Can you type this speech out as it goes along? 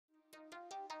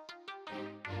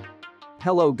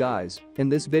Hello guys, in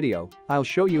this video, I'll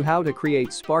show you how to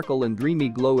create sparkle and dreamy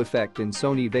glow effect in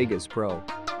Sony Vegas Pro.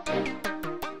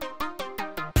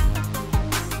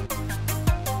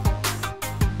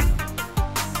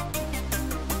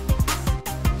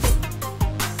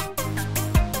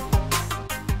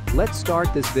 Let's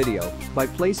start this video by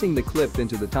placing the clip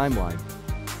into the timeline.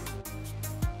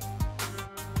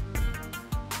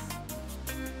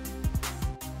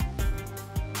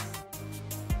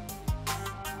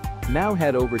 Now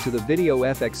head over to the Video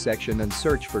FX section and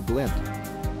search for Glint.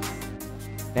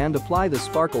 And apply the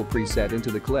sparkle preset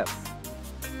into the clip.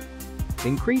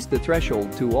 Increase the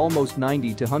threshold to almost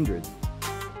 90 to 100.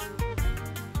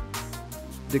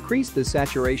 Decrease the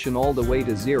saturation all the way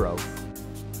to 0.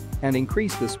 And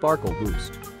increase the sparkle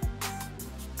boost.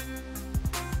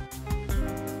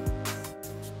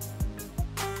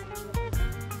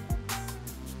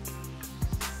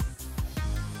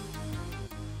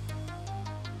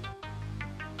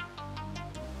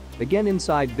 Again,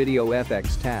 inside Video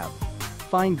FX tab,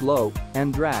 find Glow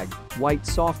and drag White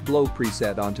Soft Glow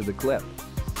preset onto the clip.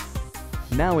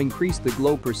 Now increase the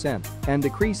glow percent and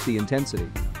decrease the intensity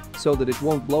so that it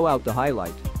won't blow out the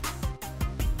highlight.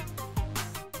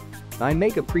 I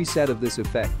make a preset of this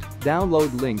effect.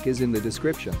 Download link is in the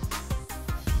description.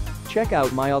 Check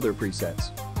out my other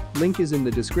presets. Link is in the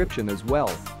description as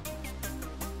well.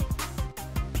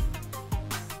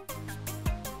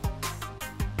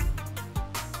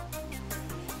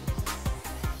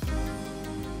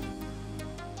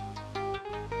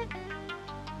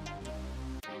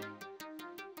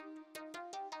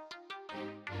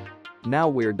 Now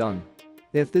we're done.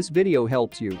 If this video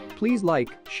helps you, please like,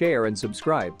 share and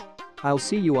subscribe. I'll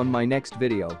see you on my next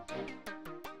video.